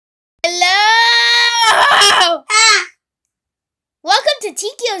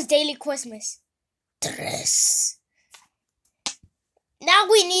Tikios Daily Christmas. Tres. Now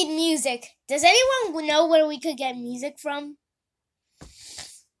we need music. Does anyone know where we could get music from?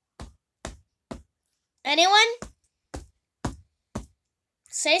 Anyone?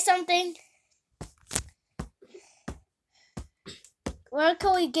 Say something. Where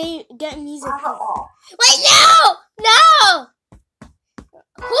can we get music from? Wait, no! No!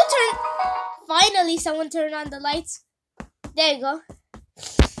 Finally, someone turned on the lights. There you go.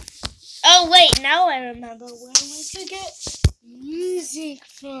 Oh, wait, now I remember where we could get music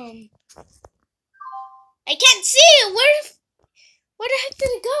from. I can't see it. Where the heck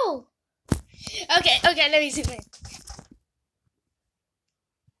did it go? Okay, let me zoom in.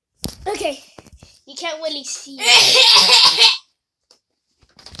 Okay, you can't really see it.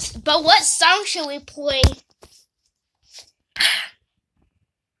 But what song should we play?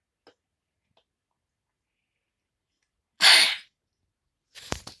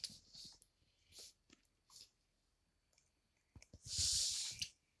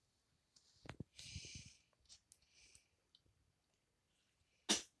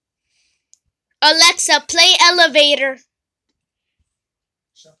 Alexa, play Elevator.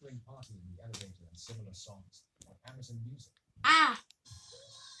 Shuffling Party in the Elevator and similar songs on Amazon Music. Ah.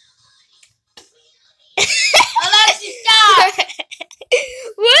 Alexa, stop!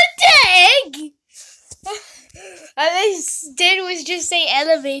 What the heck? All I did was just say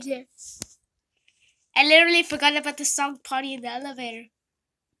elevator. I literally forgot about the song Party in the Elevator.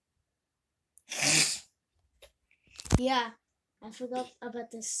 Yeah, I forgot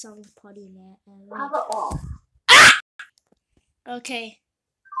about the song Party in the Elevator. Ah! Okay.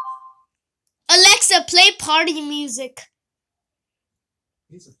 Alexa, play party music.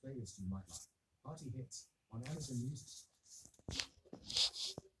 Here's a playlist you might like. Party hits on Amazon Music.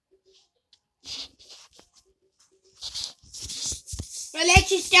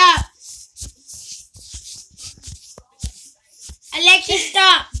 Alexa, stop! Alexa,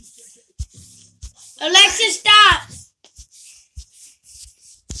 stop! Alexa, stop!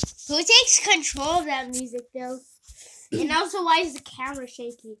 Who takes control of that music, though? And also, why is the camera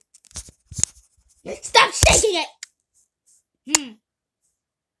shaky? Stop shaking it!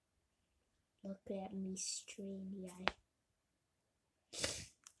 Look at me stream-eyed.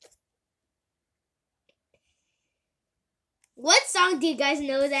 What song do you guys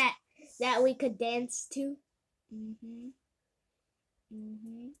know that we could dance to?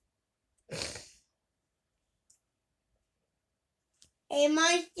 A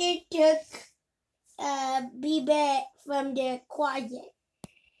monster took Bebe from the closet.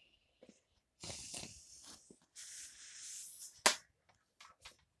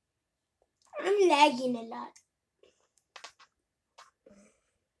 I'm lagging a lot.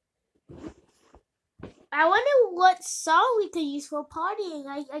 I wonder what song we could use for partying.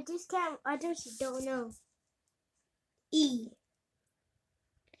 I just don't know. E.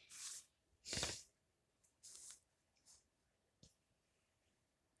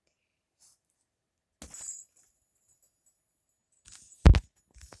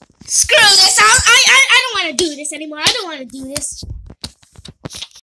 Screw this! I don't want to do this anymore. I don't want to do this.